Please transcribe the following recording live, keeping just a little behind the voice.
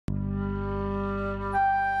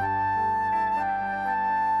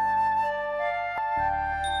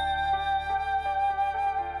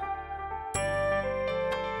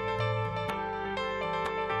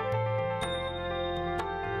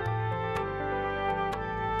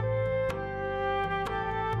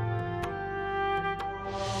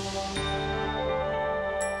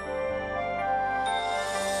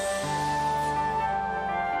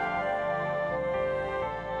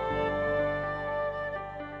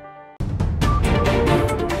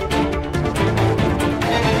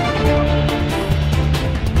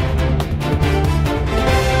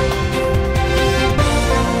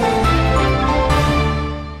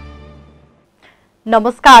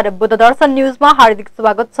नमस्कार, बुद्ध दर्शन न्यूजमा हार्दिक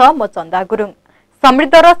स्वागत छ। म चन्दा गुरुङ।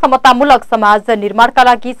 समृद्ध र समतामूलक समाज निर्माणका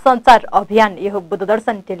लागि सञ्चार अभियान, यो बुद्ध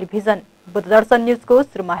दर्शन टेलिभिजन। बुद्ध दर्शन न्यूजको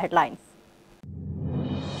सुरुमा हेडलाइन्स।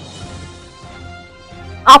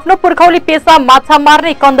 आफ्नो पुर्खौली पेशा माछा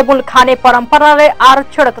मार्ने, कन्दमूल खाने परम्परालाई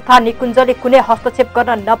आरक्षण तथा निकुञ्जले कुनै हस्तक्षेप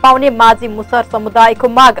गर्न नपाउने माझी मुसहर समुदायको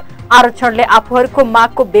माग। आरक्षणले आफूहरूको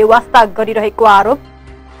मागको बेवास्ता गरिरहेको आरोप।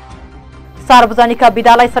 सार्वजनिक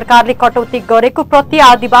विद्यालय सरकारले कटौती गरेको प्रति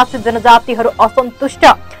आदिवासी जनजातिहरू असन्तुष्ट।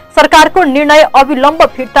 सरकारको निर्णय अविलम्ब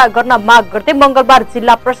फिर्ता गर्न माग गर्दै मंगलबार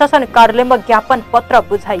जिल्ला प्रशासन कार्यालयमा ज्ञापन पत्र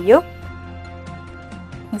बुझाइयो।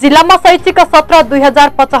 जिल्लामा शैक्षिक सत्र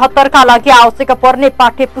 2075 का लागि आवश्यक पर्ने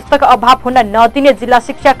पाठ्य पुस्तक अभाव हुन नदिने जिल्ला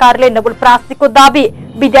शिक्षा कार्यालय नवलपरासीको दाबी।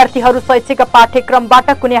 विद्यार्थीहरू शैक्षिक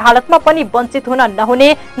पाठ्यक्रमबाट कुनै हालतमा पनि वञ्चित हुन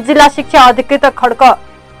नहुने जिल्ला शिक्षा अधिकृत खड्क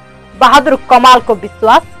बहादुर कमालको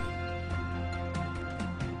विश्वास।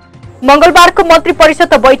 मंगलबारको मन्त्री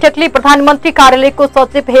परिषद बैठकले प्रधानमन्त्री कार्यालयको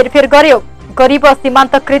सचिव हेरफेर गर्यो। गरीब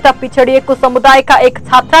सीमान्तकृत पिछडिएको समुदायका एक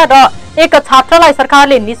छात्रा र एक छात्रालाई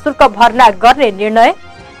सरकारले निशुल्क भर्ना गर्ने निर्णय।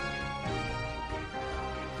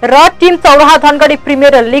 र टिम चौराहा धनगढी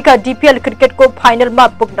प्रिमियर लिग डिपिएल क्रिकेटको फाइनलमा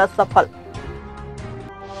पुग्न सफल।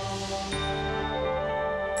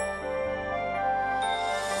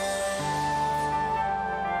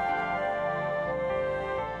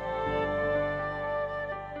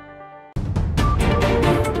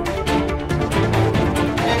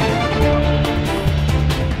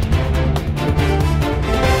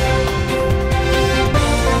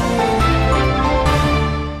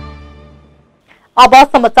 अब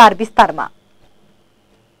समाचार विस्तारमा।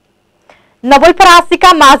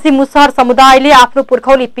 नवलपरासीका माझी मुसहर समुदायले आफ्नो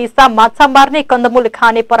पुर्खौली पेशा माछा मार्ने, कन्दमूल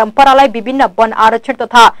खाने परम्परालाई विभिन्न वन आरक्षण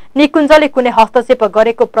तथा निकुञ्जले कुनै हस्तक्षेप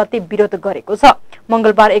गरेको प्रति विरोध गरेको छ।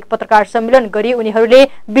 मंगलबार एक पत्रकार सम्मेलन गरी उनीहरूले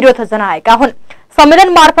विरोध जनाएका हुन्।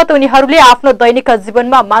 सम्मेलन मार्फत उनीहरूले आफ्नो दैनिक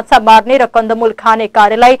जीवनमा माछा मार्ने र कन्दमूल खाने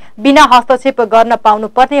कार्यलाई बिना हस्तक्षेप गर्न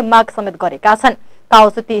पाउनुपर्ने माग समेत गरेका छन्।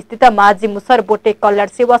 काउसुती स्थित माझी मुसहर बोटे कल्याण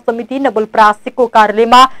सेवा समिति नवलपरासीको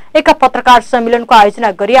कार्यालयमा एक पत्रकार सम्मेलनको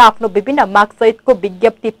आयोजना गरी आफ्नो विभिन्न माग सहितको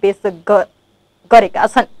विज्ञप्ति पेश गरेका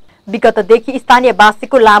छन्। विगतदेखि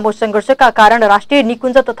स्थानीयवासीको लामो संघर्षका कारण राष्ट्रिय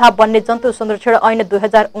निकुञ्ज तथा वन्यजन्तु संरक्षण ऐन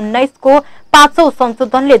 2019 को 5औं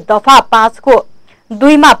संशोधनले दफा 5 को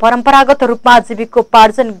 2 मा परम्परागत रूपमा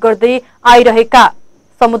जीविकोपार्जन गर्दै आइरहेका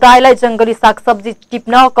समुदायलाई जंगली सागसब्जी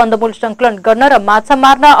टिप्न, कन्दमूल संकलन गर्न र माछा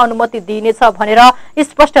मार्न अनुमति दिइनेछ भनेर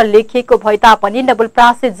स्पष्ट लेखिएको भए तापनि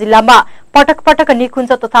नवलपरासी जिल्लामा पटक पटक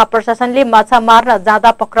निकुञ्ज तथा प्रशासनले माछा मार्न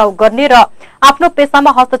जाँदा पक्राउ गर्ने र आफ्नो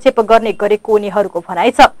पेशामा हस्तक्षेप गर्ने गरेको उनीहरूको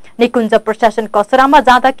भनाइ छ। निकुञ्ज प्रशासन कसरामा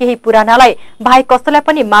जाँदा केही पुरानालाई बाहेक कसैलाई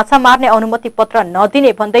पनि माछा मार्ने अनुमति पत्र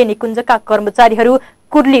नदिने भन्दै निकुञ्जका कर्मचारीहरू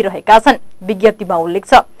कुर्लिरहेका छन्। विज्ञप्तिमा उल्लेख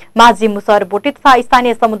छ, माझी मुसहर बोटे तथा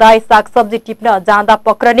स्थानीय समुदाय सागसब्जी टिप्न जाँदा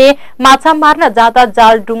पक्रने, माछा मार्न जाँदा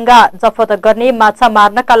जाल डुङ्गा जफत गर्ने, माछा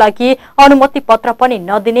मार्नका लागि अनुमति पत्र पनि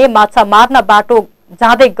नदिने, माछा मार्न बाटो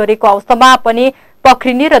जाँदै गरेको अवस्थामा पनि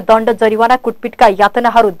पक्रिने र दण्ड जरिवाना कुटपिटका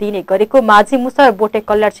यातनाहरू दिने गरेको माझी मुसहर बोटे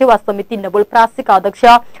कल्याण सेवा समिति नवलपरासीका अध्यक्ष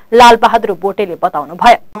लालबहादुर बोटेले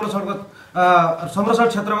बताउनुभयो। संरक्षण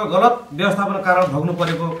क्षेत्रको गलत व्यवस्थापन कारण भोग्नु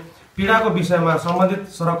परेको पीडाको विषयमा सम्बन्धित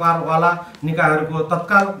सरकारवाला निकायहरूको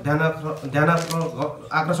तत्काल ध्यान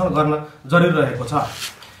आकर्षण गर्न जरुरी रहेको छ।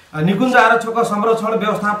 निकुञ्ज आरक्षणको संरक्षण,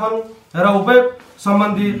 व्यवस्थापन र उपयोग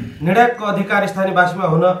सम्बन्धी निर्णायकको अधिकार स्थानीयवासीमा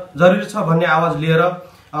हुन जरुरी छ भन्ने आवाज लिएर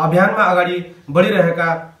अभियानमा अगाडि बढिरहेका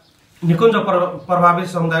निकुञ्ज प्रभावित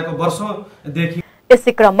समुदायको वर्षौंदेखि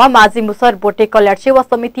यसै क्रममा माझी मुसहर बोटे कल्याण सेवा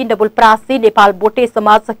समिति नवलपरासी, नेपाल बोटे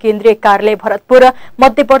समाज केन्द्रीय कार्यालय भरतपुर,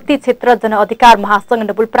 मध्यवर्ती क्षेत्र जनअधिकार महासंघ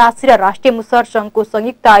नवलपरासी र राष्ट्रिय मुसहर संघको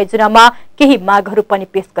संयुक्त आयोजनामा केही मागहरू पनि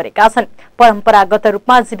पेश गरेका छन्। परम्परागत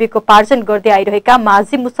रूपमा जीविकोपार्जन गर्दै आइरहेका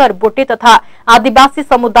माझी मुसहर बोटे तथा आदिवासी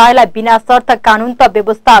समुदायलाई बिना शर्त कानून त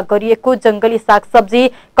व्यवस्था गरिएको जंगली सागसब्जी,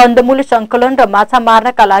 कन्दमूल संकलन र माछा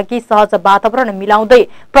मार्नका लागि सहज वातावरण मिलाउँदै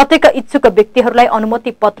प्रत्येक इच्छुक व्यक्तिहरूलाई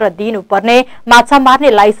अनुमति पत्र दिनुपर्ने, माछा मार्ने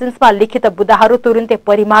लाइसेन्समा लिखित बुदाहरू तुरुन्तै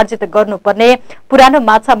परिमार्जित गर्नुपर्ने, पुरानो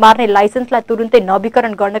माछा मार्ने लाइसेन्सलाई तुरुन्तै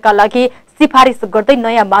नवीकरण गर्नका लागि सिफारिस गर्दै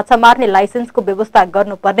नयाँ माछा मार्ने लाइसेन्सको व्यवस्था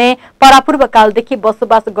गर्नुपर्ने, परापूर्व कालदेखि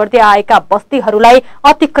बसोबास गर्दै आएका बस्तीहरूलाई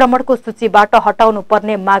अतिक्रमणको सूचीबाट हटाउनु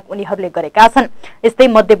पर्ने माग उनीहरूले गरेका छन्। यस्तै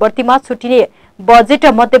मध्यवर्तीमा छुटिने बजेट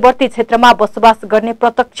मध्यवर्ती क्षेत्रमा बसोबास गर्ने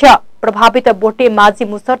प्रत्यक्ष प्रभावित बोटे, माझी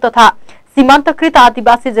मुसहर तथा सीमान्तकृत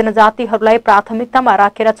आदिवासी जनजातिहरूलाई प्राथमिकतामा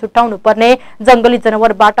राखेर छुट्याउनु पर्ने, जंगली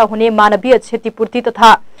जनावरबाट हुने मानवीय क्षतिपूर्ति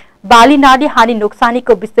तथा बाली नाली हानि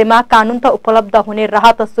नोक्सानीको विषयमा कानून त उपलब्ध हुने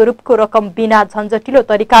राहत स्वरूपको रकम बिना झन्झटिलो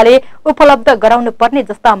तरिकाले उपलब्ध गराउनु पर्ने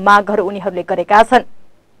जस्ता मागहरू उनीहरूले गरेका छन्।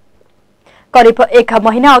 करिब 1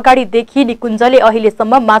 महिना अगाडिदेखि निकुञ्जले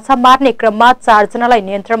अहिलेसम्म माछा मार्ने क्रममा 4 जनालाई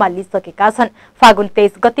नियन्त्रणमा लिइसकेका छन्। फागुन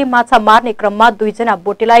 23 गते माछा मार्ने क्रममा 2 जना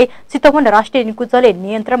बोटेलाई चितवन राष्ट्रिय निकुञ्जले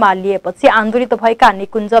नियन्त्रणमा लिएपछि आन्दोलित भएका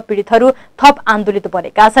निकुञ्ज पीडितहरू थप आन्दोलित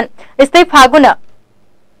बनेका छन्। यस्तै फागुन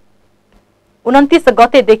 29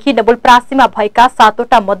 गतेदेखि नवलपरासीमा भएका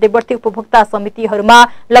 7वटा मध्यवर्ती उपभोक्ता समितिहरूमा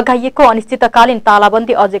लगाइएको अनिश्चितकालीन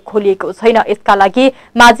तालाबन्दी अझै खोलिएको छैन। यसका लागि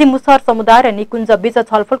माझी मुसहर समुदाय र निकुञ्ज बीच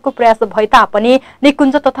छलफलको प्रयास भए तापनि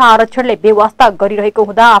निकुञ्ज तथा आरक्षणले बेवास्ता गरिरहेको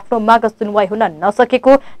हुँदा आफ्नो माग सुनवाई हुन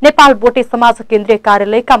नसकेको नेपाल बोटे समाज केन्द्रीय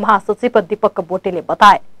कार्यालयका महासचिव दीपक बोटेले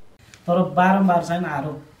बताए। तर बारम्बार चाहिँ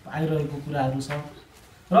आरोप आइरहेको कुराहरू छ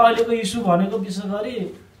र अहिलेको इस्यु भनेको विशेष गरी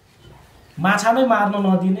माछा नै मार्न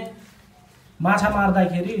नदिने, माछा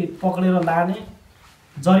मार्दाखेरि पक्रेर लाने,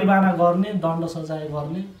 जरिवाना गर्ने, दण्ड सजाय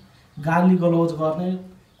गर्ने, गाली गलौज गर्ने,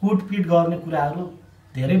 कुटपिट गर्ने कुराहरू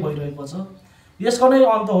धेरै भइरहेको छ। यसको नै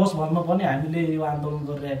अन्त होस् भन्न पनि हामीले यो आन्दोलन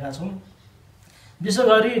गरिरहेका छौँ। विशेष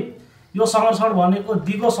गरी यो संरक्षण भनेको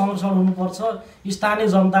दिगो संरक्षण हुनुपर्छ, स्थानीय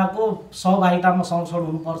जनताको सहभागितामा संरक्षण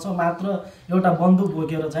हुनुपर्छ, मात्र एउटा बन्दुक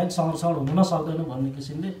बोकेर चाहिँ संरक्षण हुन सक्दैन भन्ने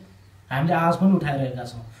किसिमले हामीले आवाज पनि उठाइरहेका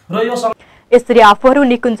छौँ। र यो यसरी आफूहरू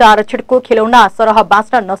निकुञ्ज आरक्षणको खेलौना सरह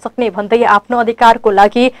बाँच्न नसक्ने भन्दै आफ्नो अधिकारको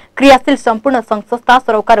लागि क्रियाशील सम्पूर्ण संघ-संस्था,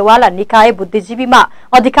 सरकारवाला निकाय, बुद्धिजीवीमा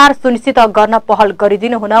अधिकार सुनिश्चित गर्न पहल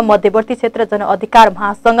गरिदिनु हुन मध्यवर्ती क्षेत्र जनअधिकार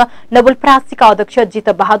महासंघ नवलपरासीका अध्यक्ष जित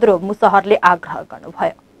बहादुर मुसहरले आग्रह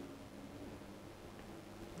गर्नुभयो।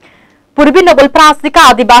 पूर्वी नवलपरासीका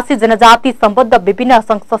आदिवासी जनजाति सम्बद्ध विभिन्न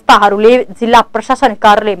संघ-संस्थाहरूले जिल्ला प्रशासन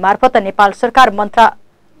कार्यालय मार्फत नेपाल सरकार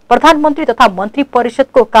प्रधानमन्त्री तथा मन्त्री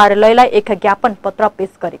परिषदको कार्यालयलाई एक ज्ञापन पत्र पेश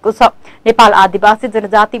गरेको छ। नेपाल आदिवासी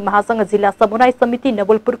जनजाति महासंघ जिल्ला समन्वय समिति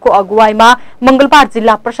नवलपुरको अगुवाईमा मंगलबार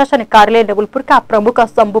जिल्ला प्रशासन कार्यालय नवलपुरका प्रमुख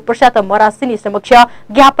शम्भु प्रसाद मरासिनी समक्ष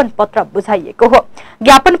ज्ञापन पत्र बुझाइएको हो।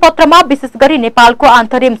 ज्ञापन पत्रमा विशेष गरी नेपालको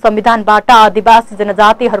अन्तरिम संविधानबाट आदिवासी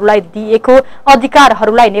जनजातिहरूलाई दिएको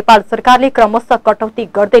अधिकारहरूलाई नेपाल सरकारले क्रमशः कटौती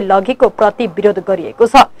गर्दै लगेको प्रति विरोध गरिएको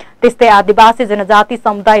छ। त्यस्तै आदिवासी जनजाति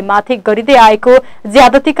समुदायमाथि गरिँदै आएको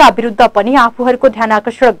ज्यादतीका विरुद्ध पनि आफूहरूको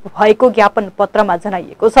ध्यानाकर्षण भएको ज्ञापन पत्रमा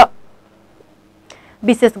जनाइएको छ।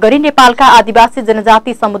 विशेष गरी नेपालका आदिवासी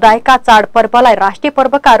जनजाति समुदायका चाडपर्वलाई राष्ट्रिय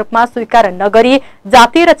पर्वका रूपमा स्वीकार नगरी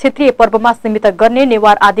जातीय र क्षेत्रीय पर्वमा सीमित गर्ने,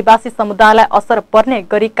 नेवार आदिवासी समुदायलाई असर पर्ने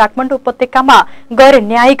गरी काठमाडौँ उपत्यकामा गैर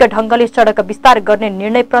न्यायिक ढंगले सड़क विस्तार गर्ने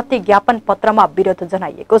निर्णयप्रति ज्ञापन पत्रमा विरोध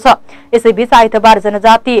जनाइएको छ। यसैबीच आइतबार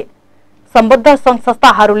जनजाति सम्बद्ध संघ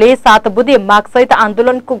संस्थाहरूले 7 बुँदे मागसहित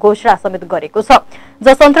आन्दोलनको घोषणा समेत गरेको छ,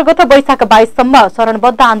 जस अन्तर्गत वैशाख 22 सम्म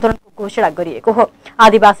चरणबद्ध आन्दोलनको घोषणा गरिएको हो।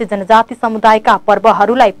 आदिवासी जनजाति समुदायका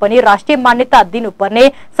पर्वहरूलाई पनि राष्ट्रिय मान्यता दिनुपर्ने,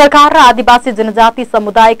 सरकार र आदिवासी जनजाति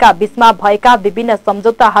समुदायका बीचमा भएका विभिन्न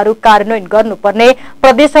सम्झौताहरू कार्यान्वयन गर्नुपर्ने,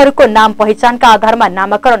 प्रदेशहरूको नाम पहिचानका आधारमा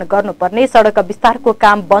नामाकरण गर्नुपर्ने, सड़क विस्तारको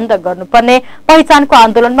काम बन्द गर्नुपर्ने, पहिचानको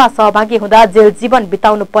आन्दोलनमा सहभागी हुँदा जेल जीवन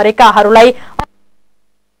बिताउनु परेकाहरूलाई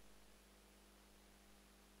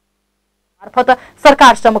मार्फत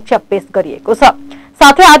सरकार समक्ष पेश गरिएको छ।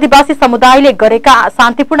 साथै आदिवासी समुदायले गरेका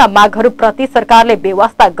शान्तिपूर्ण मागहरूप्रति सरकारले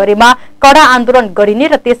बेवास्ता गरेमा कड़ा आन्दोलन गरिने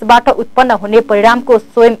र त्यसबाट उत्पन्न हुने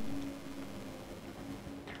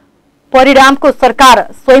परिणामको सरकार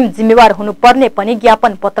स्वयं जिम्मेवार हुनुपर्ने पनि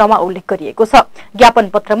ज्ञापन पत्रमा उल्लेख गरिएको छ। ज्ञापन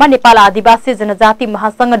पत्रमा नेपाल आदिवासी जनजाति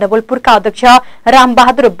महासंघ नवलपुरका अध्यक्ष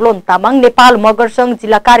रामबहादुर ब्लोन तामाङ, नेपाल मगर संघ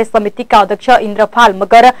जिल्ला कार्य समितिका अध्यक्ष इन्द्रपाल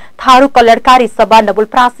मगर, थारू कल्याणकारी सभा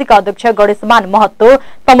नवलपरासीका अध्यक्ष गणेशमान महतो,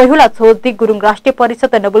 तमैहुला छोदी गुरुङ राष्ट्रिय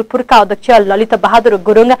परिषद नवलपुरका अध्यक्ष ललित बहादुर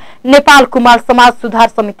गुरुङ, नेपाल कुमार समाज सुधार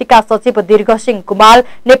समितिका सचिव दीर्घसिंह कुमाल,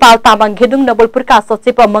 नेपाल तामाङ घेदुङ नवलपुरका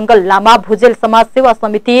सचिव मंगल लामा, भुजेल समाज सेवा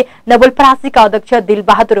समिति नवलपरासीका अध्यक्ष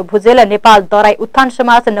दिलबहादुर भुजेल, नेपाल दराई उत्थान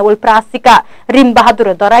समाज नवलपरासीका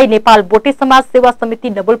रिमबहादुर दराई, नेपाल बोटे समाज सेवा समिति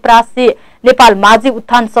नवलपरासी, नेपाल माझी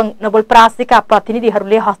उत्थान संघ नवलपरासीका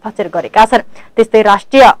प्रतिनिधिहरूले हस्ताक्षर गरेका छन्। त्यस्तै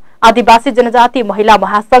राष्ट्रिय आदिवासी जनजाति महिला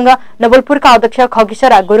महासंघ नवलपुरका अध्यक्ष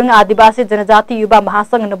खगेश्वरा गुरुङ, आदिवासी जनजाति युवा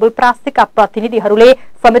महासंघ नवलपरासीका प्रतिनिधिहरूले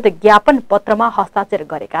समेत ज्ञापन पत्रमा हस्ताक्षर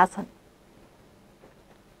गरेका छन्।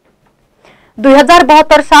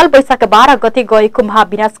 2072 साल वैशाख 12 गते गएको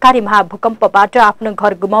महाविनाशकारी महाभूकम्पबाट आफ्नो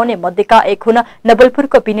घर गुमाउने मध्येका एक हुन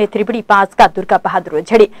नवलपुरको विनय त्रिवेणी 5 का दुर्गा बहादुर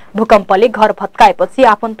झेडी। भूकम्पले घर भत्काएपछि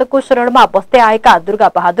आफन्तको शरणमा बस्दै आएका दुर्गा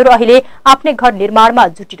बहादुर अहिले आफ्नै घर निर्माणमा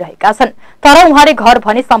जुटिरहेका छन्, तर उहाँले घर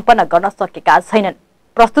भने सम्पन्न गर्न सकेका छैनन्।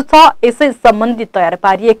 प्रस्तुत छ यसै सम्बन्धी तयार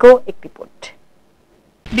पारिएको एक रिपोर्ट।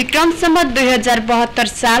 विक्रम सम्वत 2072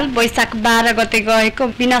 साल वैशाख 12 गते गएको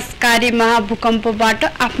विनाशकारी महाभूकम्पबाट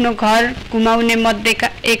आफ्नो घर गुमाउने मध्येका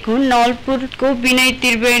एक हुन् नवलपुरको विनय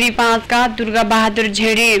त्रिवेणी 5 का दुर्गा बहादुर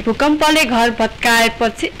झेडी। भूकम्पले घर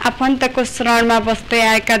भत्काएपछि आफन्तको शरणमा बस्दै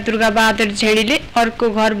आएका दुर्गा बहादुर झेडीले अर्को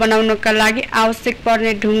घर बनाउनका लागि आवश्यक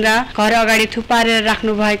पर्ने ढुङ्गा घर अगाडि थुपारेर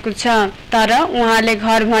राख्नु भएको छ, तर उहाँले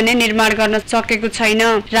घर भने निर्माण गर्न सकेको छैन।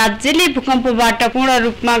 राज्यले भूकम्पबाट पूर्ण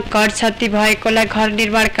रूपमा घर क्षति भएकोलाई घर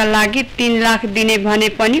निर्माणका लागि 3 लाख दिने भने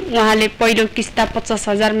पनि उहाँले पहिलो किस्ता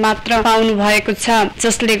 50,000 मात्र पाउनु भएको छ,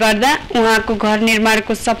 जसले गर्दा उहाँको घर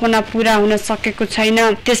निर्माणको सपना पूरा हुन सकेको छैन।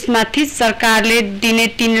 त्यसमाथि सरकारले दिने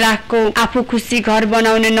 3 लाखको आफू खुसी घर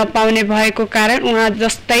बनाउन नपाउने भएको कारण उहाँ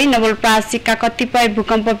जस्तै नवलपरासीका कतिपय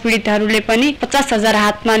भूकम्प पीडितहरूले पनि 50,000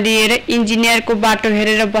 हातमा लिएर इन्जिनियरको बाटो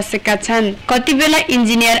हेरेर बसेका छन्। कति बेला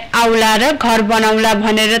इन्जिनियर आउला र घर बनाउला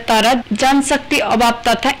भनेर, तर जनशक्ति अभाव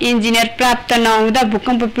तथा इन्जिनियर प्राप्त नहुँदा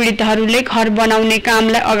भूकम्प पीडितहरूले घर बनाउने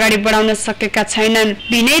कामलाई अगाडि बढाउन सकेका छैनन्।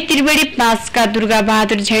 विनय त्रिवेणी 5 का दुर्गा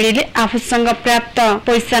बहादुर झेडीले आफूसँग पर्याप्त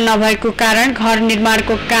पैसा नभएको कारण घर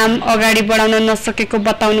निर्माणको काम अगाडि बढाउन नसकेको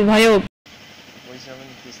बताउनु भयो। पैसा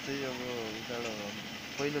पनि त्यस्तै, अब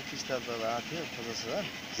पहिलो किस्ता त आएको थियो 50,000,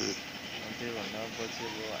 त्यो भन्दा पछि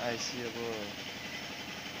अब आइसी अब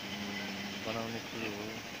बनाउने कुरो हो,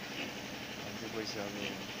 त्यो पैसा अब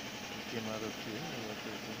केमा रोकियो।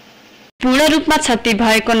 पूर्ण रूपमा क्षति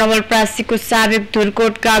भएको नवलपरासीको साबिक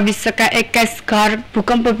धुरकोट गाविसका 21 घर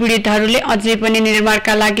भूकम्प पीडितहरूले अझै पनि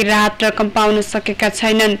निर्माणका लागि राहत रकम पाउन सकेका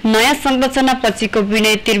छैनन्। नयाँ संरचना पछिको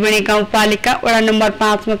विनय त्रिवेणी गाउँपालिका वडा नम्बर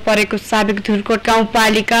 5 मा परेको साबिक धुरकोट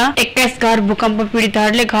गाउँपालिका 21 घर भूकम्प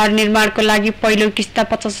पीडितहरूले घर निर्माणको लागि पहिलो किस्ता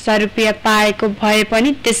 50,000 रुपियाँ पाएको भए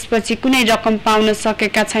पनि त्यसपछि कुनै रकम पाउन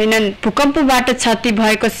सकेका छैनन्। भूकम्पबाट क्षति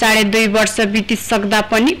भएको 2.5 वर्ष बितिसक्दा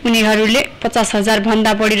पनि उनीहरूले 50,000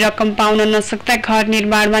 भन्दा बढी रकम पाउन नसक्दा घर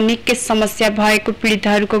निर्माणमा निकै समस्या भएको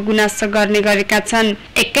पीडितहरूको गुनासो गर्ने गरेका छन्।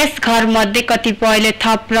 21 घर मध्ये कतिपयले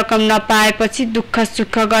थप रकम नपाएपछि दुःख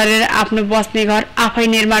सुख गरेर आफ्नो बस्ने घर आफै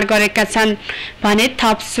निर्माण गरेका छन् भने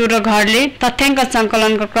थप 16 घरले तथ्याङ्क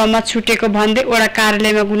संकलनको क्रममा छुटेको भन्दै वडा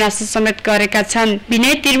कार्यालयमा गुनासो समेत गरेका छन्।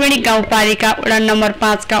 विनय त्रिवेणी गाउँपालिका वडा नम्बर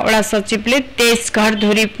 5 का वडा सचिवले 23 घर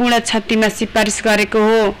धुरी पूर्ण क्षतिमा सिफारिस गरेको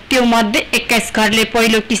हो। त्यो मध्ये 21 घरले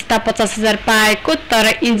पहिलो किस्ता 50,000 पाएको,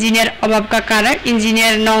 तर इन्जिनियर अभावका कारण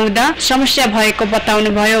इन्जिनियर नहुँदा समस्या भएको बताउनु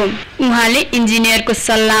भयो। उहाँले इन्जिनियरको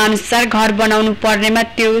सल्लाह अनुसार घर बनाउनु पर्नेमा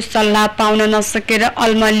त्यो सल्लाह पाउन नसकेर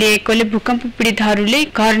अल्मलिएकोले भूकम्प पीडितहरूले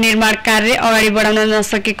घर निर्माण कार्य अगाडि बढाउन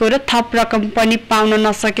नसकेको र थप रकम पनि पाउन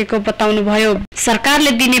नसकेको बताउनु भयो।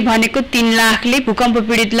 सरकारले दिने भनेको 3 लाखले भूकम्प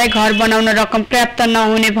पीडितलाई घर बनाउन रकम पर्याप्त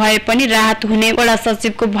नहुने भए पनि राहत हुने वडा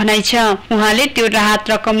सचिवको भनाइ छ। उहाँले त्यो राहत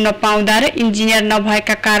रकम नपाउँदा र इन्जिनियर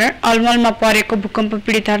नभएका कारण अलमलमा परेको भूकम्प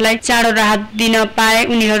पीडितहरूलाई चाँडो राहत दिन पाए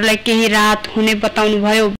उनीहरूलाई केही राहत हुने बताउनु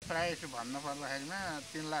भयो। प्रायः भन्नु पर्दाखेरिमा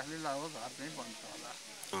 3 लाखले लगभग घर चाहिँ बन्छ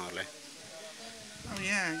होला। अब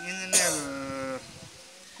यहाँ इन्जिनियरको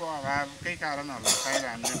अभावकै कारण होला सायद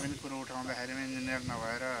हामीले पनि कुरो उठाउँदाखेरिमा इन्जिनियर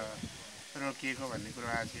नभएर रोकिएको भन्ने कुरो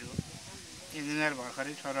आएको थियो। इन्जिनियर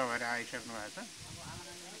भर्खरै छोरो भएर आइसक्नु भएको छ।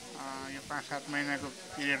 यो 5-7 महिनाको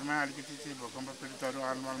पिरियडमा अलिकति चाहिँ भूकम्प पीडितहरू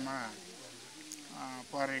अलमलमा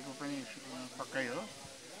परेको पनि पक्कै हो।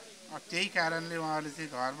 त्यही कारणले उहाँहरूले चाहिँ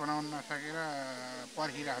घर बनाउन नसकेर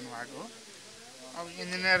पर्खिरहनु भएको हो। अब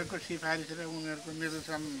इन्जिनियरको सिफारिस र उनीहरूको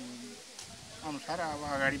निर्देशन अनुसार अब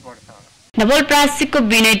अगाडि बढ्छ। नवलपरासीको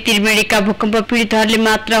विनय त्रिवेणीका भूकम्प पीडितहरूले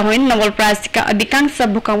मात्र होइन, नवलपरासीका अधिकांश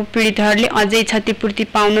भूकम्प पीडितहरूले अझै क्षतिपूर्ति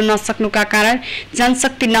पाउन नसक्नुका कारण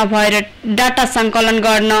जनशक्ति नभएर डाटा सङ्कलन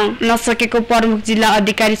गर्न नसकेको प्रमुख जिल्ला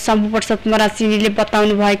अधिकारी शम्भु प्रसाद मरासिनीले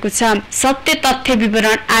बताउनु भएको छ। सत्य तथ्य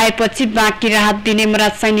विवरण आएपछि बाँकी राहत दिने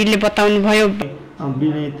मरासिनीले बताउनु भयो।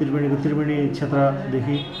 विनय त्रिवेणीको त्रिवेणी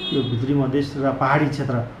क्षेत्रदेखि यो भित्री मधेस र पहाडी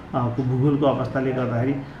क्षेत्रको भूगोलको अवस्थाले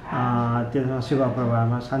गर्दाखेरि त्यसमा सेवा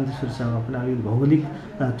प्रवाहमा शान्ति सुरक्षामा पनि अलिकति भौगोलिक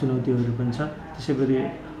चुनौतीहरू पनि छ। त्यसै गरी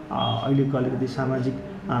अहिलेको अलिकति सामाजिक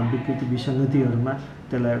विकृति विसङ्गतिहरूमा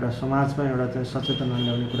त्यसलाई एउटा समाजमा एउटा चाहिँ सचेतना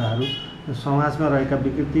ल्याउने कुराहरू, समाजमा रहेका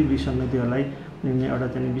विकृति विसङ्गतिहरूलाई एउटा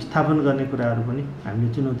चाहिँ विस्थापन गर्ने कुराहरू पनि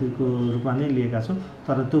हामीले चुनौतीको रूपमा नै लिएका छौँ।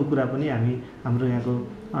 तर त्यो कुरा पनि हामी हाम्रो यहाँको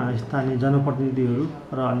स्थानीय जनप्रतिनिधिहरू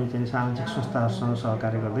र अन्य चाहिँ सामाजिक संस्थाहरूसँग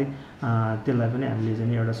सहकार्य गर्दै त्यसलाई पनि हामीले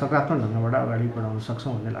चाहिँ एउटा सकारात्मक ढङ्गबाट अगाडि बढाउन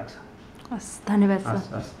सक्छौँ भन्ने लाग्छ।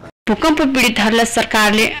 धन्यवाद। भूकम्प पीडितहरूलाई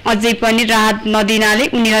सरकारले अझै पनि राहत नदिनाले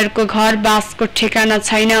उनीहरूको घर बासको ठेगाना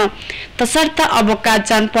छैन। तसर्थ अबका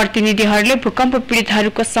जनप्रतिनिधिहरूले भूकम्प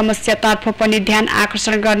पीडितहरूको समस्यातर्फ पनि ध्यान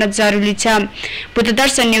आकर्षण गर्न जरुरी छ।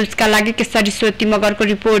 बुद्धदर्शन न्युजका लागि केशरी सोती मगरको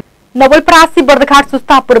रिपोर्ट। नवलपरासी बर्दघाट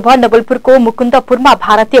सुस्ता पूर्व नवलपुरको मुकुन्दपुरमा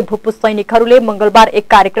भारतीय भूपू सैनिकहरूले मंगलबार एक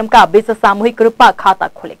कार्यक्रमका बीच सामूहिक रूपमा खाता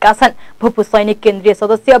खोलेका छन्। भूपू सैनिक केन्द्रीय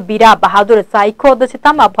सदस्य बीरा बहादुर साईको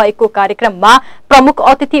अध्यक्षतामा भएको कार्यक्रममा प्रमुख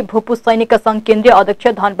अतिथि भूपू सैनिक संघ केन्द्रीय अध्यक्ष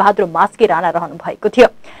धनबहादुर मास्के राणा रहनु भएको थियो।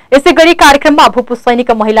 यसैगरी कार्यक्रममा भूपू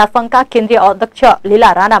सैनिक महिला संघका केन्द्रीय अध्यक्ष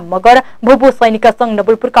लीला राणा मगर, भूपू सैनिक संघ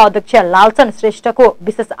नवलपुरका अध्यक्ष लालचन श्रेष्ठको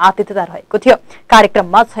विशेष आतिथ्यता रहेको थियो।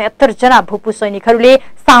 कार्यक्रममा 76 जना भूपू सैनिकहरूले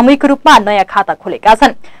सामूहिक रूपमा नयाँ खाता खोलेका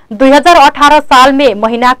छन्। 2018 साल मे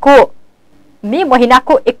महिनाको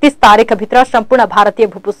 31 तारिख भित्र सम्पूर्ण भारतीय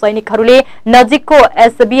भूपू सैनिकहरूले नजिकको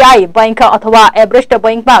एसबीआई बैंक अथवा एभरेस्ट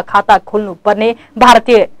बैंकमा खाता खोल्नु पर्ने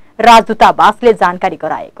भारतीय राजदूतावासले जानकारी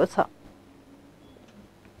गराएको छ।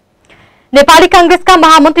 नेपाली कांग्रेसका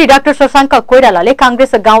महामन्त्री डाक्टर शशाङ्क कोइरालाले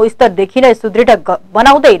कांग्रेस गाउँ स्तरदेखि नै सुदृढ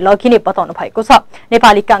बनाउँदै लगिने बताउनु भएको छ।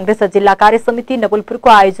 नेपाली कांग्रेस जिल्ला कार्य समिति नवलपुरको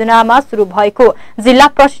आयोजनामा शुरू भएको जिल्ला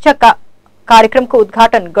प्रशिक्षक कार्यक्रमको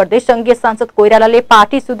उद्घाटन गर्दै संघीय सांसद कोइरालाले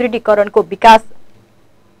पार्टी सुदृढीकरणको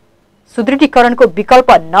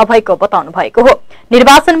विकल्प नभएको बताउनु भएको हो।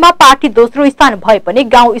 निर्वाचनमा पार्टी दोस्रो स्थान भए पनि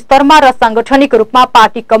गाउँ स्तरमा र सांगठनिक रूपमा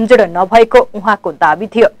पार्टी कमजोर नभएको उहाँको दावी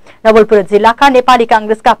थियो। नवलपुर जिल्लाका नेपाली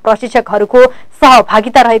कांग्रेसका प्रशिक्षकहरूको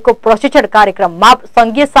सहभागिता रहेको प्रशिक्षण कार्यक्रममा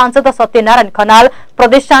संघीय सांसद सत्यनारायण खनाल,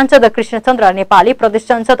 प्रदेश सांसद कृष्णचन्द्र नेपाली, प्रदेश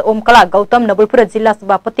सांसद ओमकला गौतम, नवलपुर जिल्ला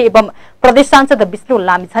सभापति एवं प्रदेश सांसद विष्णु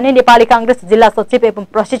लामिछाने, नेपाली कांग्रेस जिल्ला सचिव एवं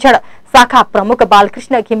प्रशिक्षण शाखा प्रमुख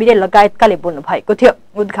बालकृष्ण घिमिरे लगायतकाले बोल्नु भएको थियो।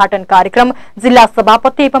 उद्घाटन कार्यक्रम जिल्ला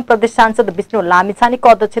सभापति एवं प्रदेश सांसद विष्णु लामिछानेको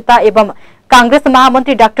अध्यक्षता एवं कांग्रेस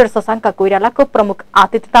महामन्त्री डाक्टर शशाङ्क कोइरालाको प्रमुख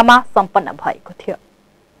आतिथ्यतामा सम्पन्न भएको थियो।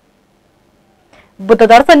 बुद्ध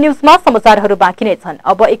दर्शन न्यूजमा समाचारहरू बाँकी नै छन्।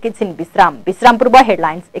 अब एकैछिन विश्राम पूर्व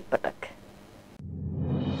हेडलाइन्स एकपटक।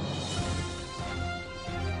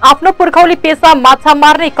 आफ्नो पुर्खौली पेशा माछा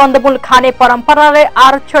मार्ने कन्दमूल खाने परम्परालाई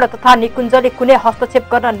आरक्षण तथा निकुञ्जले कुनै हस्तक्षेप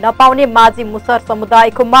गर्न नपाउने माझी मुसहर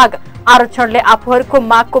समुदायको माग, आरक्षणले आफूहरूको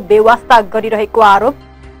मागको बेवास्ता गरिरहेको आरोप।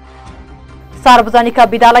 सार्वजनिक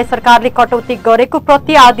विधालाई सरकारले कटौती गरेको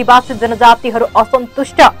प्रति आदिवासी जनजातिहरू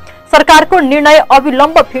असन्तुष्ट, सरकारको निर्णय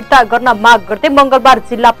अविलम्ब फिर्ता गर्न माग गर्दै मंगलबार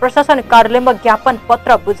जिल्ला प्रशासन कार्यालयमा ज्ञापन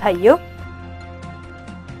पत्र बुझाइयो।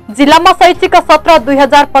 जिल्लामा शैक्षिक सत्र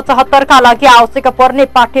 2075 का लागि आवश्यक पर्ने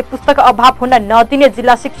पाठ्य पुस्तक अभाव हुन नदिने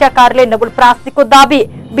जिल्ला शिक्षा कार्यालय नवलपरासीको दावी।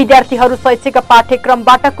 विद्यार्थीहरू शैक्षिक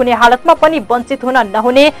पाठ्यक्रमबाट कुनै हालतमा पनि वञ्चित हुन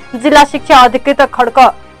नहुने जिल्ला शिक्षा अधिकृत खड्क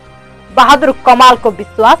बहादुर कमालको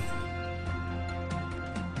विश्वास।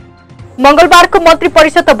 मंगलबारको मन्त्री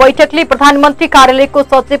परिषद बैठकले प्रधानमन्त्री कार्यालयको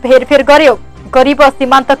सचिव हेरफेर गर्यो। गरीब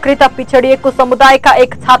सीमान्तकृत पिछडिएको समुदायका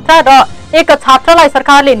एक छात्रा र एक छात्रालाई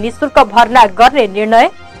सरकारले निशुल्क भर्ना गर्ने निर्णय।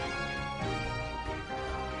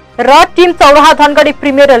 र टिम चौराहा धनगढी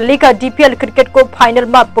प्रिमियर लिग डीपीएल क्रिकेटको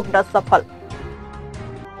फाइनलमा पुग्न सफल।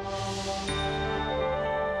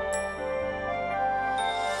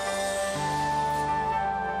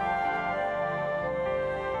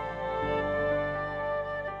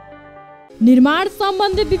 निर्माण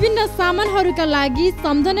सम्बन्धी विभिन्न सामानहरूका लागि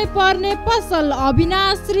सम्झनै पर्ने पसल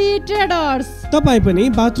अविनाश्री ट्रेडर्स। तपाई पनि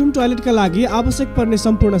बाथरुम टोयलेटका लागि आवश्यक पर्ने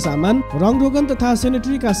सम्पूर्ण सामान, रङ रोगन तथा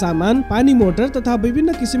सेनेटरीका सामान, पानी मोटर तथा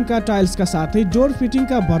विभिन्न किसिमका टाइल्सका साथै डोर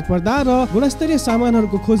फिटिङका भरपर्दा र गुणस्तरीय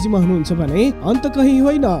सामानहरूको खोजीमा हुनुहुन्छ भने अन्त कहीँ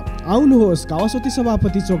होइन, आउनुहोस् कावासोती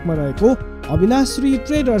सभापति चोकमा रहेको अविनाश्री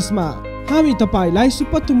ट्रेडर्समा। हामी तपाईलाई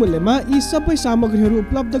सुपथ मूल्यमा यी सबै सामग्रीहरू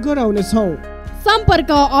उपलब्ध गराउनेछौँ।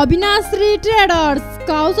 सम्पर्क अविनाश्री ट्रेडर्स,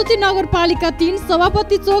 काउसोती नगरपालिका 3,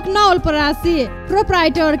 सभापति चोक, नवलपरासी।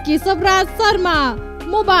 प्रोप्राइटर केशवराज शर्मा।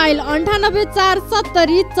 मोबाइल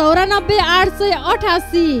 9847 94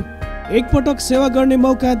 888। एकपटक सेवा गर्ने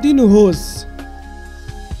मौका दिनुहोस्।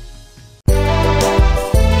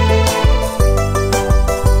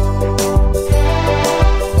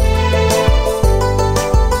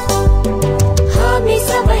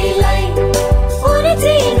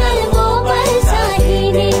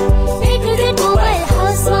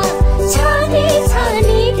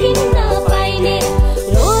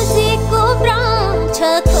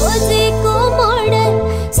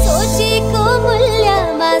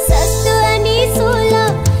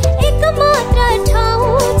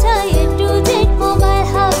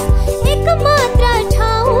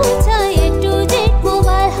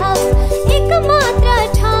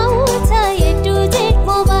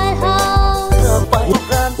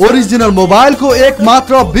 ओरिजिनल मोबाइल को एक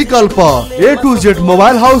मात्र विकल्प A to Z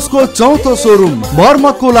mobile house को चौथो शोरूम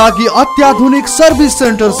मर्मतको लागि अत्याधुनिक सर्भिस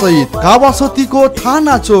सेन्टर सहित कावासोती को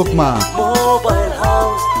थाना चोकमा।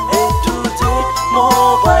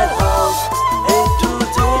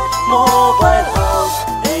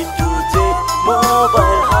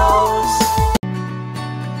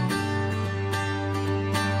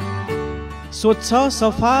 स्वच्छ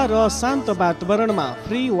सफा र शान्त वातावरणमा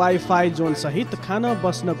फ्री वाइफाई जोन सहित खान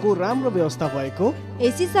बस्नको राम्रो व्यवस्था भएको,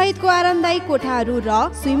 एसी सहितको आरामदायी कोठाहरू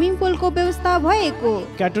र स्विमिङ पुलको व्यवस्था भएको,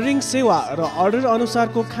 क्याटरिङ सेवा र अर्डर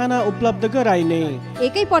अनुसारको खाना उपलब्ध गराइने,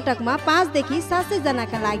 एकै पटकमा 5 देखि 700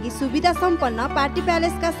 जनाका लागि सुविधा सम्पन्न पार्टी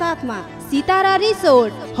प्यालेसका साथमा सितारा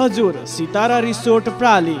रिसोर्ट। हजुर, सितारा रिसोर्ट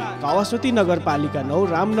प्राली, कावासोती नगरपालिका 9,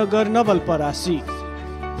 Ramnagar Nawalparasi.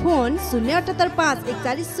 Phone 078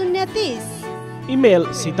 41 030। Email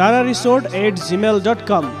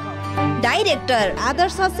sitararesort@gmail.com। Director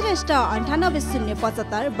आदर्श श्रेष्ठ 98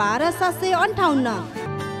 075 12 758।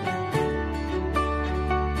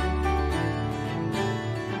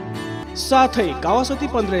 साथै कावासोती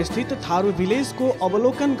 15 स्थित थारू भिलेजको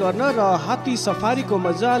अवलोकन गर्न र हात्ती सफारीको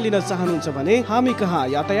मजा लिन चाहनुहुन्छ भने हामी कहाँ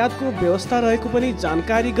यातायातको व्यवस्था रहेको पनि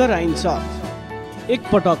जानकारी गराइन्छ। एक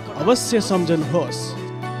पटक अवश्य सम्झनुहोस्।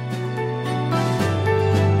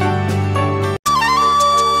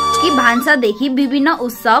 भान्सादेखि विभिन्न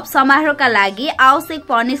उत्सव समारोहका लागि आवश्यक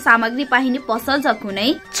पर्ने सामग्री पाइने पसल छ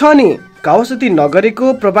कुनै? छ नि, कावासोती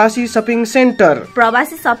नगरीको प्रवासी शपिङ सेन्टर।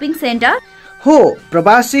 प्रवासी शपिङ सेन्टर हो,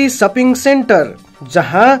 प्रवासी शपिङ सेन्टर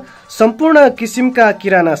जहाँ सम्पूर्ण किसिमका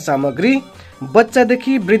किराना सामग्री,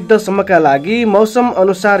 बच्चादेखि वृद्धसम्मका लागि मौसम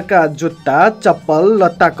अनुसारका जुत्ता, चप्पल,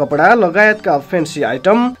 लत्ता, कपडा लगायतका फेन्सी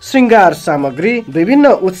आइटम, श्रृंगार सामग्री, विभिन्न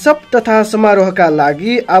उत्सव तथा समारोहका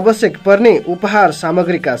लागि आवश्यक पर्ने उपहार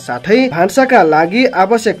सामग्रीका साथै भान्साका लागि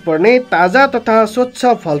आवश्यक पर्ने ताजा तथा स्वच्छ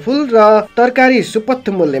फलफुल र तरकारी सुपथ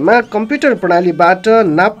मूल्यमा कम्प्युटर प्रणालीबाट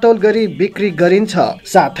नापतोल गरी बिक्री गरिन्छ।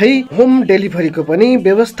 साथै होम डेलिभरीको पनि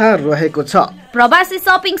व्यवस्था रहेको छ। प्रवासी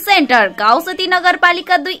शपिङ सेन्टर कावासोती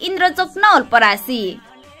नगरपालिका 2 इन्द्रचोक नवलपरासी।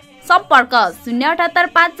 सम्पर्क 078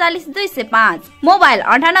 540 205, मोबाइल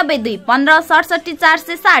 98 2 15 67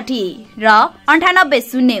 460 र 98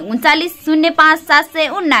 0 39 05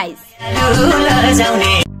 719।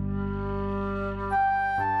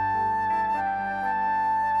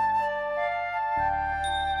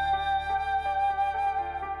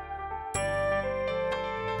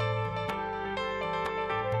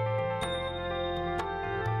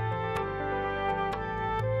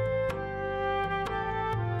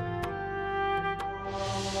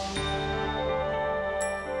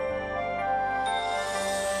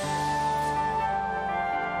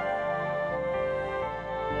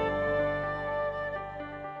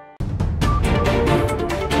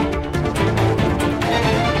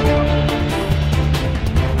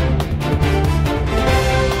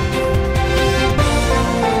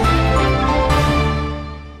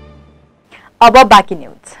 अब बाँकी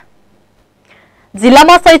न्यूज।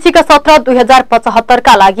 जिल्लामा शैक्षिक सत्र 2075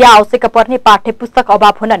 का लागि आवश्यक पर्ने पाठ्यपुस्तक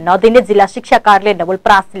अभाव हुन नदिने जिल्ला शिक्षा कार्यालय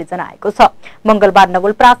नवलपरासीले जनाएको छ। मंगलबार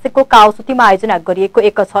नवलपरासीको कावासोतीमा आयोजना गरिएको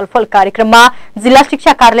एक छलफल कार्यक्रममा जिल्ला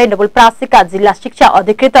शिक्षा कार्यालय नवलपरासीका जिल्ला शिक्षा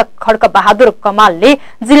अधिकृत खड्क बहादुर कमालले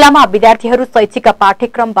जिल्लामा विद्यार्थीहरू शैक्षिक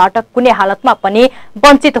पाठ्यक्रमबाट कुनै हालतमा पनि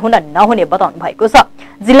वञ्चित हुन नहुने बताउनु भएको छ।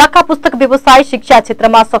 जिल्लाका पुस्तक व्यवसाय, शिक्षा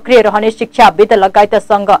क्षेत्रमा सक्रिय रहने शिक्षाविद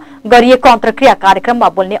लगायतसँग गरिएको अन्तर्क्रिया कार्यक्रममा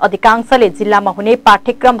बोल्ने अधिकांशले जिल्लामा हुने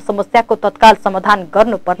पाठ्यक्रम समस्याको तत्काल समाधान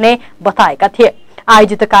गर्नुपर्ने बताएका थिए।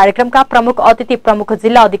 आयोजित कार्यक्रमका प्रमुख अतिथि प्रमुख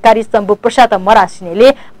जिल्ला अधिकारी शम्भु प्रसाद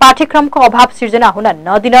मरासिनेले पाठ्यक्रमको अभाव सिर्जना हुन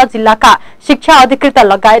नदिन जिल्लाका शिक्षा अधिकृत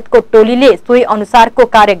लगायतको टोलीले सोही अनुसारको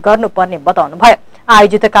कार्य गर्नुपर्ने बताउनुभयो।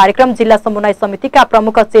 आयोजित कार्यक्रम जिल्ला समन्वय समितिका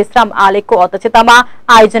प्रमुख चेसराम आलेको अध्यक्षतामा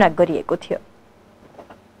आयोजना गरिएको थियो।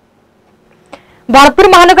 भरतपुर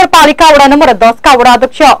महानगरपालिका वडा नम्बर 10 का वडा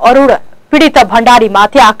अध्यक्ष अरूण पीड़ित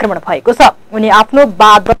भण्डारीमाथि आक्रमण भएको छ। उनी आफ्नो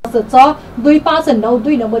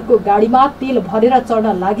 2592 नम्बरको गाडीमा तेल भरेर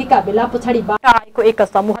चढ्न लागेका बेला पछाडिबाट आएको एक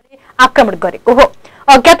समूहले आक्रमण गरेको हो।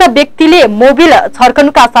 अज्ञात व्यक्तिले मोबिल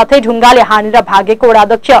छर्कनुका साथै ढुङ्गाले हानेर भागेको वडा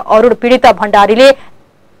अध्यक्ष अरूण पीड़ित भण्डारीले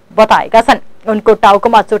बताएका छन्। उनको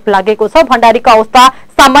टाउकोमा चोट लागेको छ। भण्डारीको अवस्था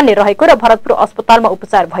सामान्य रहेको र भरतपुर अस्पतालमा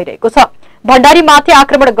उपचार भइरहेको छ। भण्डारीमाथि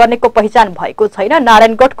आक्रमण गर्नेको पहिचान भएको छैन।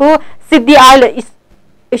 नारायणगढको सिद्धि आयल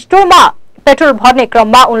स्टोरमा पेट्रोल भर्ने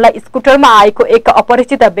क्रममा उनलाई स्कुटरमा आएको एक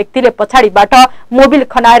अपरिचित व्यक्तिले पछाडिबाट मोबिल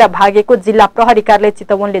खनाएर भागेको जिल्ला प्रहरी कार्यालय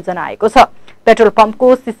चितवनले जनाएको छ। पेट्रोल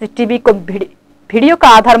पम्पको सीसीटीभीको भिडियोका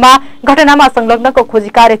आधारमा घटनामा संलग्नको खोजी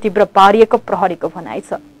कार्य तीव्र पारिएको प्रहरीको भनाइ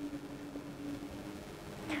छ।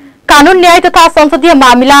 कानून न्याय तथा संसदीय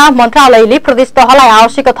मामिला मन्त्रालयले प्रदेश तहलाई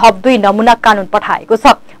आवश्यक थप 2 नमूना कानून पठाएको छ।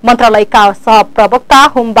 मन्त्रालयका सहप्रवक्ता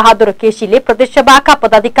होम बहादुर केसीले प्रदेशसभाका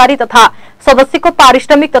पदाधिकारी तथा सदस्यको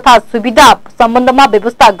पारिश्रमिक तथा सुविधा सम्बन्धमा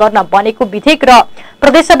व्यवस्था गर्न बनेको विधेयक र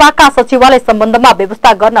प्रदेशसभाका सचिवालय सम्बन्धमा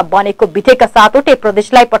व्यवस्था गर्न बनेको विधेयक 7वटै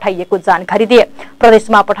प्रदेशलाई पठाइएको जानकारी दिए।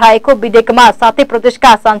 प्रदेशमा पठाएको विधेयकमा 7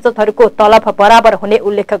 प्रदेशका सांसदहरूको तलब बराबर हुने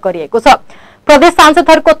उल्लेख गरिएको छ। प्रदेश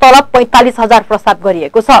सांसदहरूको तलब 45,000 प्रस्ताव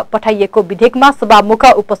गरिएको छ। पठाइएको विधेयकमा सभामुख,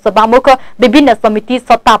 उपसभामुख, विभिन्न समिति,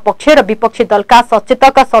 सत्ता पक्ष र विपक्षी दलका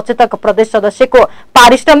सचेतक प्रदेश सदस्यको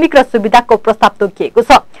पारिश्रमिक र सुविधाको प्रस्ताव तोकिएको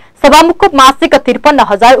छ। सभामुखको मासिक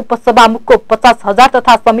 53,000, उपसभामुखको 50,000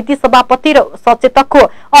 तथा समिति सभापति र सचेतकको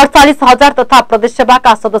 48,000 तथा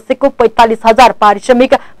प्रदेशसभाका सदस्यको 45,000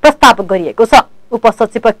 पारिश्रमिक प्रस्ताव गरिएको छ।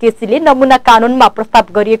 उपसचिव केसीले नमूना कानूनमा प्रस्ताव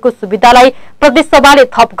गरिएको सुविधालाई प्रदेशसभाले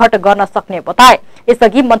थपघट गर्न सक्ने बताए।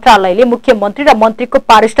 यसअघि मन्त्रालयले मुख्यमन्त्री र मन्त्रीको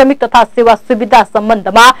पारिश्रमिक तथा सेवा सुविधा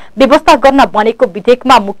सम्बन्धमा व्यवस्था गर्न बनेको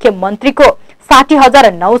विधेयकमा मुख्यमन्त्रीको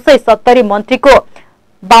 60,970, मन्त्रीको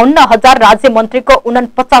 52,000, राज्य मन्त्रीको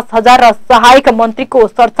 49,000 र सहायक मन्त्रीको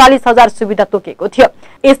 47,000 सुविधा तोकेको थियो।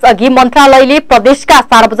 यसअघि मन्त्रालयले प्रदेशका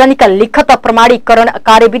सार्वजनिक लिखत प्रमाणीकरण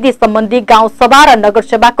कार्यविधि सम्बन्धी गाउँसभा र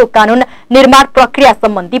नगरसभाको कानून निर्माण प्रक्रिया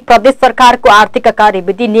सम्बन्धी, प्रदेश सरकारको आर्थिक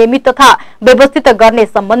कार्यविधि नियमित तथा व्यवस्थित गर्ने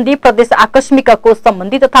सम्बन्धी, प्रदेश आकस्मिक कोष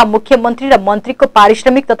सम्बन्धी तथा मुख्यमन्त्री र मन्त्रीको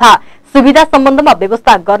पारिश्रमिक तथा सुविधा सम्बन्धमा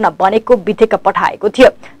व्यवस्था गर्न बनेको विधेयक पठाएको थियो।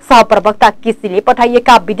 सहप्रवक्ता केसीले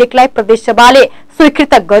पठाइएका विधेयकलाई प्रदेशसभाले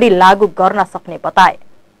स्वीकृत गरी लागू गर्न सक्ने बताए।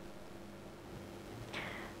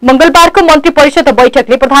 मंगलबारको मन्त्री परिषद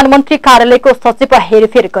बैठकले प्रधानमन्त्री कार्यालयको सचिव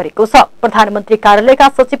हेरफेर गरेको छ। प्रधानमन्त्री कार्यालयका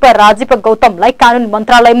सचिव राजीव गौतमलाई कानून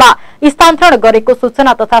मन्त्रालयमा स्थानान्तरण गरेको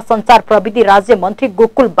सूचना तथा संचार प्रविधि राज्य मन्त्री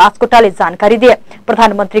गोकुल बास्कोटाले जानकारी दिए।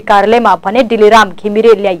 प्रधानमन्त्री कार्यालयमा भने डिलेराम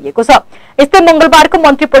घिमिरे ल्याइएको छ। यस्तै मंगलबारको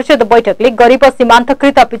मन्त्री परिषद बैठकले गरीब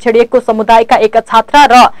सीमान्तकृत पिछडिएको समुदायका एक छात्रा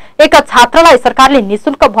र एक छात्रालाई सरकारले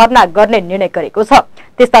निशुल्क भर्ना गर्ने निर्णय गरेको छ।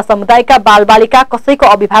 त्यस्ता समुदायका बालबालिका कसैको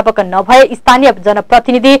अभिभावक नभए स्थानीय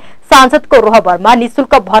जनप्रतिनिधि सांसदको रोहबरमा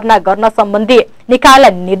निशुल्क भर्ना गर्न सम्बन्धी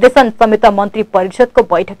निकायलाई निर्देशन समेत मन्त्री परिषदको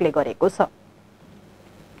बैठकले गरेको छ।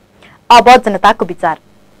 अब जनताको विचार।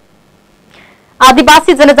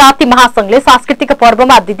 आदिवासी जनजाति महासंघले सांस्कृतिक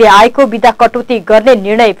पर्वमा दिँदै आएको बिदा कटौती गर्ने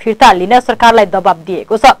निर्णय फिर्ता लिन सरकारलाई दबाब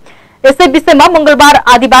दिएको छ। यसै विषयमा मंगलबार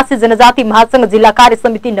आदिवासी जनजाति महासंघ जिल्ला कार्य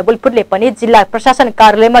समिति नवलपुरले पनि जिल्ला प्रशासन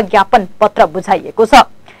कार्यालयमा ज्ञापन पत्र बुझाइएको छ।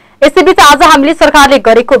 यसैबीच आज हामीले सरकारले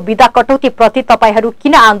गरेको बिदा कटौती प्रति तपाईहरू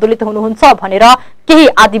किन आन्दोलित हुनुहुन्छ भनेर केही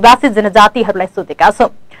आदिवासी जनजातिहरूलाई सोधेका छौं।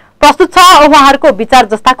 प्रस्तुत छ उहाँहरूको विचार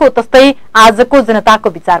जस्ताको तस्तै आजको जनताको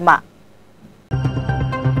विचारमा।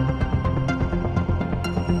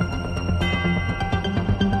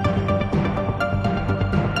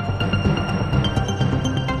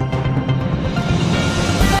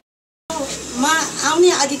 आउने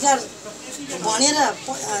अधिकार भनेर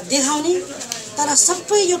देखाउने, तर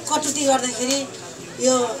सबै यो कटौती गर्दाखेरि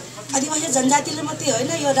यो आदिवासी जनजातिले मात्रै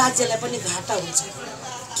होइन, यो राज्यलाई पनि घाटा हुन्छ।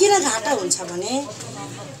 किन घाटा हुन्छ भने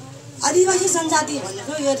आदिवासी जनजाति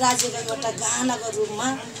भनेको यो राज्यका एउटा गहनाको रूपमा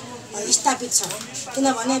स्थापित छ।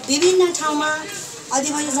 किनभने विभिन्न ठाउँमा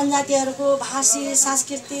आदिवासी जनजातिहरूको भाषी,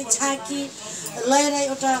 सांस्कृतिक झाँकी लिएर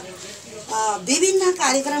एउटा विभिन्न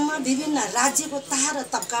कार्यक्रममा विभिन्न राज्यको तह र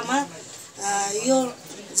तबकामा यो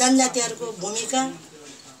जनजातिहरूको भूमिका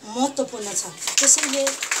महत्त्वपूर्ण छ। त्यसैले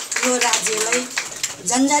यो राज्यलाई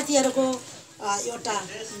जनजातिहरूको एउटा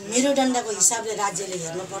मेरुदण्डको हिसाबले राज्यले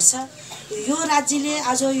हेर्नुपर्छ। यो राज्यले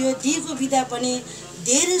आज यो दिएको बिदा पनि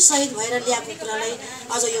धेरै शहीद भएर ल्याएको कुरालाई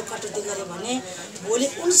आज यो कटौती गर्यो भने भोलि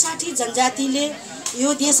 59 जनजातिले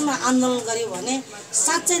यो देशमा आन्दोलन गर्यो भने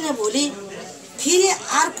साँच्चै नै भोलि फेरि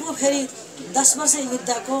अर्को 10 वर्ष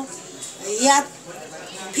युद्धको याद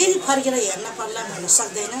फेरि फर्केर हेर्न पर्ला भन्न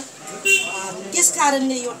सक्दैन। त्यस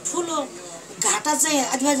कारणले यो ठुलो घाटा चाहिँ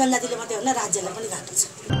आदिवासी जनजातिले मात्रै होइन, राज्यलाई पनि घाटा छ।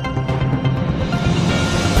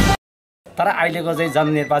 तर अहिलेको चाहिँ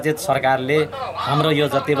जननिर्वाचित सरकारले हाम्रो यो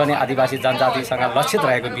जति पनि आदिवासी जनजातिसँग लक्षित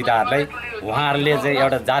रहेको विधाहरूलाई उहाँहरूले चाहिँ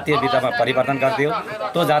एउटा जातीय विधामा परिवर्तन गरिदियो।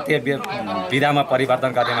 त्यो जातीय विधामा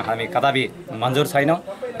परिवर्तन गर्नेमा हामी कदापि मन्जुर छैनौँ।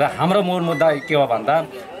 र हाम्रो मूल मुद्दा के हो भन्दा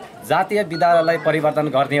जातीय विधालाई परिवर्तन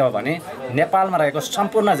गर्ने हो भने नेपालमा रहेको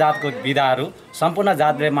सम्पूर्ण जातको विधाहरू, सम्पूर्ण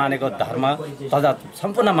जातले मानेको धर्म तथा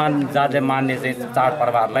सम्पूर्ण जातले मान्ने चाहिँ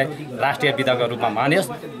चाडपर्वहरूलाई राष्ट्रिय विधाको रूपमा मानियोस्।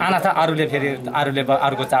 अन्यथा अरूले फेरि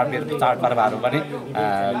अर्को चाडपर्वहरू पनि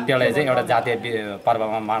त्यसलाई चाहिँ एउटा जातीय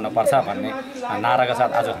पर्वमा मान्नुपर्छ भन्ने नाराका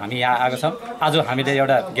साथ आज हामी यहाँ आएका छौँ। आज हामीले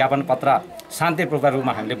एउटा ज्ञापन पत्र शान्तिपूर्ण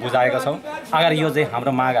रूपमा हामीले बुझाएका छौँ। अगर यो चाहिँ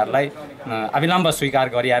हाम्रो मागहरूलाई अविलम्ब स्वीकार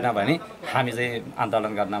गरिएन भने हामी चाहिँ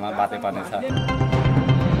आन्दोलन गर्नमा बाध्य पर्नेछ।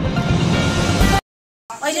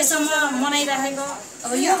 अहिलेसम्म मनाइरहेको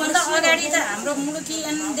अब योभन्दा अगाडि त हाम्रो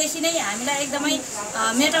मुलुकीयनदेखि नै हामीलाई एकदमै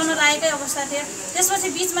मेटाउन लागेकै अवस्था थियो। त्यसपछि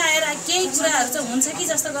बिचमा आएर केही कुराहरू चाहिँ हुन्छ कि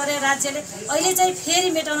जस्तो गरे राज्यले अहिले चाहिँ फेरि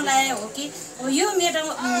मेटाउन लागेको हो कि यो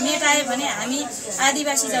मेटायो भने हामी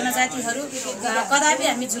आदिवासी जनजातिहरू कदापि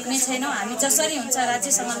हामी झुक्ने छैनौँ। हामी जसरी हुन्छ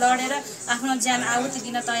राज्यसँग लडेर आफ्नो ज्यान आहुति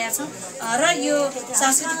दिन तयार छौँ र यो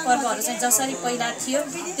सांस्कृतिक पर्वहरू चाहिँ जसरी पहिला थियो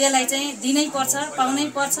त्यसलाई चाहिँ दिनै पर्छ, पाउनै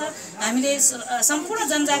पर्छ। हामीले सम्पूर्ण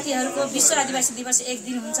जनजातिहरूको विश्व आदिवासी दिवस एक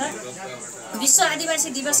दिन हुन्छ, विश्व आदिवासी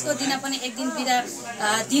दिवसको दिन पनि एक दिन बिदा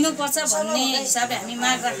दिनुपर्छ भन्ने हिसाबले हामी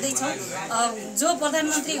माग राख्दैछौँ। जो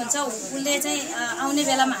प्रधानमन्त्री हुन्छ उसले चाहिँ आउने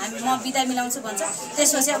बेलामा म बिदा मिलाउँछु भन्छ,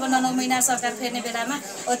 त्यसपछि अब 9 महिना सरकार फेर्ने बेलामा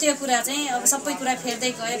त्यो कुरा चाहिँ अब सबै कुरा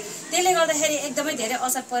फेर्दै गयो। त्यसले गर्दाखेरि एकदमै धेरै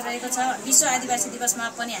असर परिरहेको छ। विश्व आदिवासी दिवसमा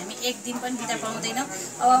पनि हामी एक दिन पनि बिदा पाउँदैनौँ।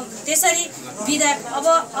 त्यसरी बिदा अब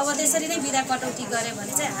त्यसरी नै बिदा कटौती गऱ्यो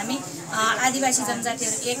भने चाहिँ हामी आदिवासी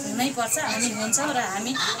जनजातिहरू एक हुनैपर्छ। हामी हुन्छौँ र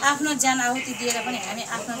हामी आफ्नो ज्यान आहुति दिएर पनि हामी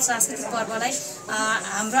आफ्नो सांस्कृतिक पर्वलाई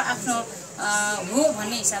हाम्रो आफ्नो हो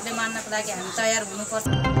भन्ने हिसाबले मान्नको लागि हामी तयार हुनुपर्छ।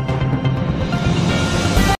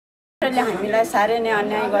 हामीलाई साह्रै नै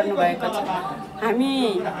अन्याय गर्नुभएको छ। हामी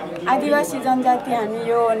आदिवासी जनजाति, हामी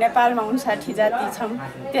यो नेपालमा 59 जाति छौँ।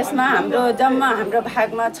 त्यसमा हाम्रो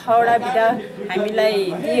भागमा 6वटा बिदा हामीलाई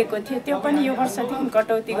दिएको थियो, त्यो पनि यो वर्षदेखि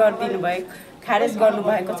कटौती गरिदिनु भएको, खारेज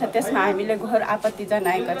गर्नुभएको छ। त्यसमा हामीले घोर आपत्ति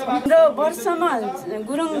जनाएका छौँ। हाम्रो वर्षमा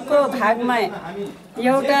गुरुङको भागमा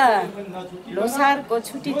एउटा लोसारको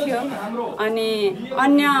छुट्टी थियो अनि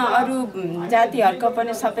अन्य अरू जातिहरूको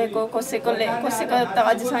पनि सबैको कसैको त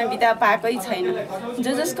अझैसम्म बिदा पाएकै छैन।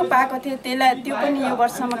 जसको पाएको थियो त्यो पनि यो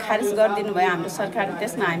वर्षमा खारेज गरिदिनु भयो हाम्रो सरकारले।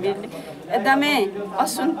 त्यसमा हामीले एकदमै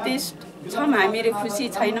असन्तुष्ट छौँ, हामीहरू खुसी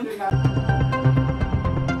छैनौँ।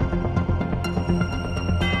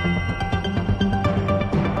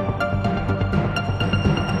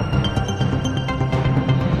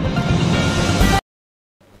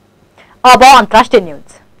 अब अन्तर्राष्ट्रिय न्यूज।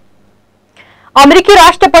 अमेरिकी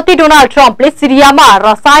राष्ट्रपति डोनाल्ड ट्रम्पले सिरियामा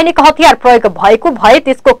रासायनिक हतियार प्रयोग भएको भए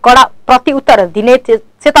त्यसको कड़ा प्रत्युत्तर दिने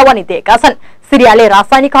चेतावनी दिएका छन्। सिरियाले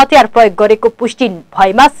रासायनिक हतियार प्रयोग गरेको पुष्टि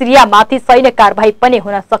भएमा सिरियामाथि सैन्य कारबाही पनि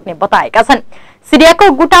हुन सक्ने बताएका छन्। सिरियाको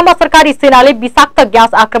गुटामा सरकारी सेनाले विषाक्त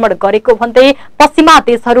ग्यास आक्रमण गरेको भन्दै पश्चिमा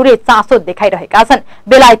देशहरूले चासो देखाइरहेका छन्।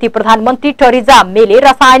 बेलायती प्रधानमन्त्री टरिजा मेले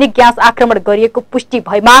रासायनिक ग्यास आक्रमण गरिएको पुष्टि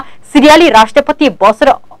भएमा सिरियाली राष्ट्रपति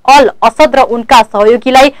बशर अल असद र उनका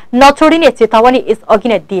सहयोगीलाई नछोडिने चेतावनी यसअघि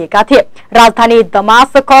नै दिएका थिए। राजधानी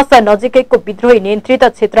दमास्कस नजिकैको विद्रोही नियन्त्रित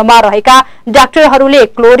क्षेत्रमा रहेका डाक्टरहरूले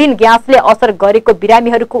क्लोरिन ग्यासले असर गरेको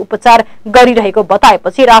बिरामीहरूको उपचार गरिरहेको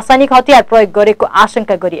बताएपछि रासायनिक हतियार प्रयोग गरेको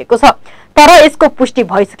आशंका गरिएको छ, तर यसको पुष्टि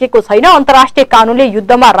भइसकेको छैन। अन्तर्राष्ट्रिय कानूनले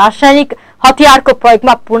युद्धमा रासायनिक हतियारको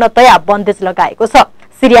प्रयोगमा पूर्णतया बन्देज लगाएको छ।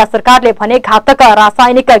 सिरिया सरकारले भने घातक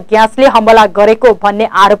रासायनिक ग्यासले हमला गरेको भन्ने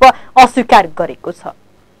आरोप अस्वीकार गरेको छ।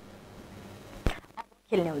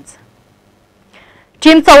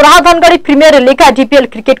 टिम चौराहा धनगढ़ी प्रिमियर लीग डीपीएल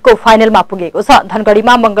क्रिकेटको फाइनलमा पुगेको छ।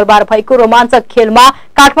 धनगढ़ीमा मंगलबार भएको रोमाञ्चक खेलमा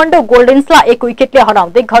काठमाडौँ गोल्डेन्सलाई 1 विकेटले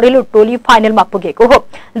हराउँदै घरेलु टोली फाइनलमा पुगेको हो।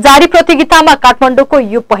 जारी प्रतियोगितामा काठमाडौँको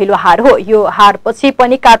यो पहिलो हार हो। यो हारपछि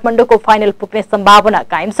पनि काठमाडौँको फाइनल पुग्ने सम्भावना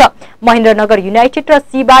कायम छ। महेन्द्रनगर युनाइटेड र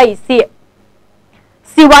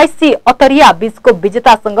सीवाईसी अतरिया बीचको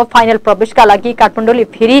विजेतासँग फाइनल प्रवेशका लागि काठमाडौँले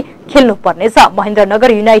फेरि खेल्नु पर्नेछ।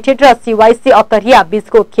 महेन्द्रनगर युनाइटेड र सीवाईसी अतरिया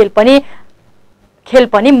बीचको खेल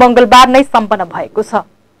पनि मंगलबार नै सम्पन्न भएको छ।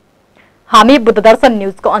 हामी बुद्धदर्शन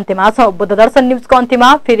न्यूजको अन्त्यमा छौं। बुद्धदर्शन न्यूजको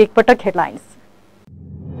अन्त्यमा फेरि एकपटक हेडलाइन्स।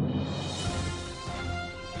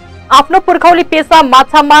 आफ्नो पुर्खौली पेशा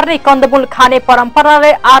माछा मार्ने कन्दमूल खाने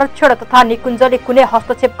परम्परालाई आरक्षण तथा निकुञ्जले कुनै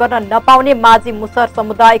हस्तक्षेप गर्न नपाउने माझी मुसहर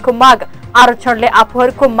समुदायको माग। आरक्षणले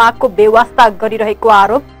आफूहरूको मागको बेवास्ता गरिरहेको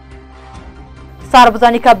आरोप।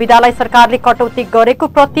 सार्वजनिक विद्यालय सरकारले कटौती गरेको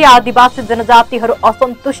प्रति आदिवासी जनजातिहरू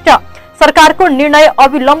असन्तुष्ट। सरकारको निर्णय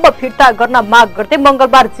अविलम्ब फिर्ता गर्न माग गर्दै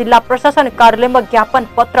मंगलबार जिल्ला प्रशासन कार्यालयमा ज्ञापन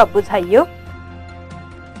पत्र बुझाइयो।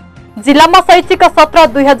 जिल्लामा शैक्षिक सत्र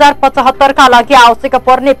 2075 का लागि आवश्यक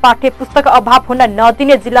पर्ने पाठ्य पुस्तक अभाव हुन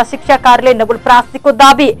नदिने जिल्ला शिक्षा कार्यालय नवलपरासीको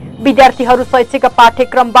दाबी। विद्यार्थीहरू शैक्षिक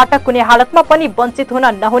पाठ्यक्रमबाट कुनै हालतमा पनि वञ्चित हुन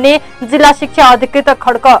नहुने जिल्ला शिक्षा अधिकृत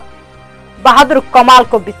खड्क बहादुर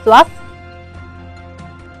कमालको विश्वास।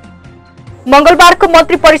 मंगलबारको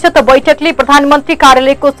मन्त्री परिषद बैठकले प्रधानमन्त्री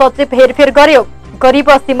कार्यालयको सचिव हेरफेर गर्यो। गरीब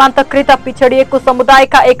सीमान्तकृत पिछडिएको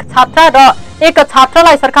समुदायका एक छात्रा र एक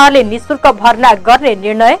छात्रालाई सरकारले निशुल्क भर्ना गर्ने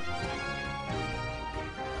निर्णय।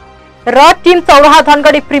 र टिम चौराहा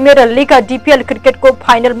धनगढ़ी प्रिमियर लीग डीपीएल क्रिकेटको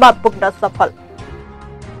फाइनलमा पुग्न सफल।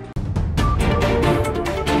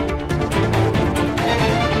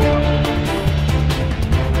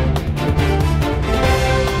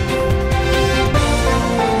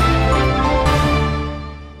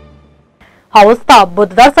 हवस् त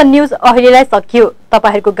बुद्धदर्शन न्यूज अहिलेलाई सकियो।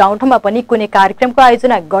 तपाईहरूको गाउँठाउँमा पनि कुनै कार्यक्रमको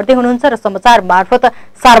आयोजना गर्दै हुनुहुन्छ र समाचार मार्फत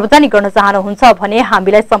सार्वजनिक गर्न चाहनुहुन्छ भने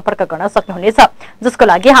हामीलाई सम्पर्क गर्न सक्नुहुनेछ, जसको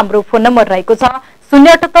लागि हाम्रो फोन नम्बर रहेको छ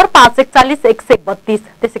 078 541 132।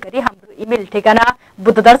 त्यसैगरी हाम्रो इमेल ठेगाना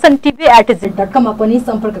buddhadarshantv@gmail.com मा पनि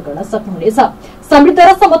सम्पर्क गर्न सक्नुहुनेछ। समृद्ध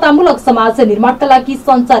र समतामूलक समाज निर्माणका लागि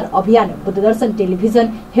सञ्चार अभियान बुद्धदर्शन टेलिभिजन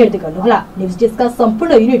हेर्दै गर्नुहोला। न्युज डेस्कका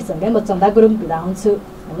सम्पूर्ण युनिटसँग म चन्दा गुरुङ बिदा हुन्छु।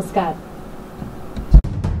 नमस्कार।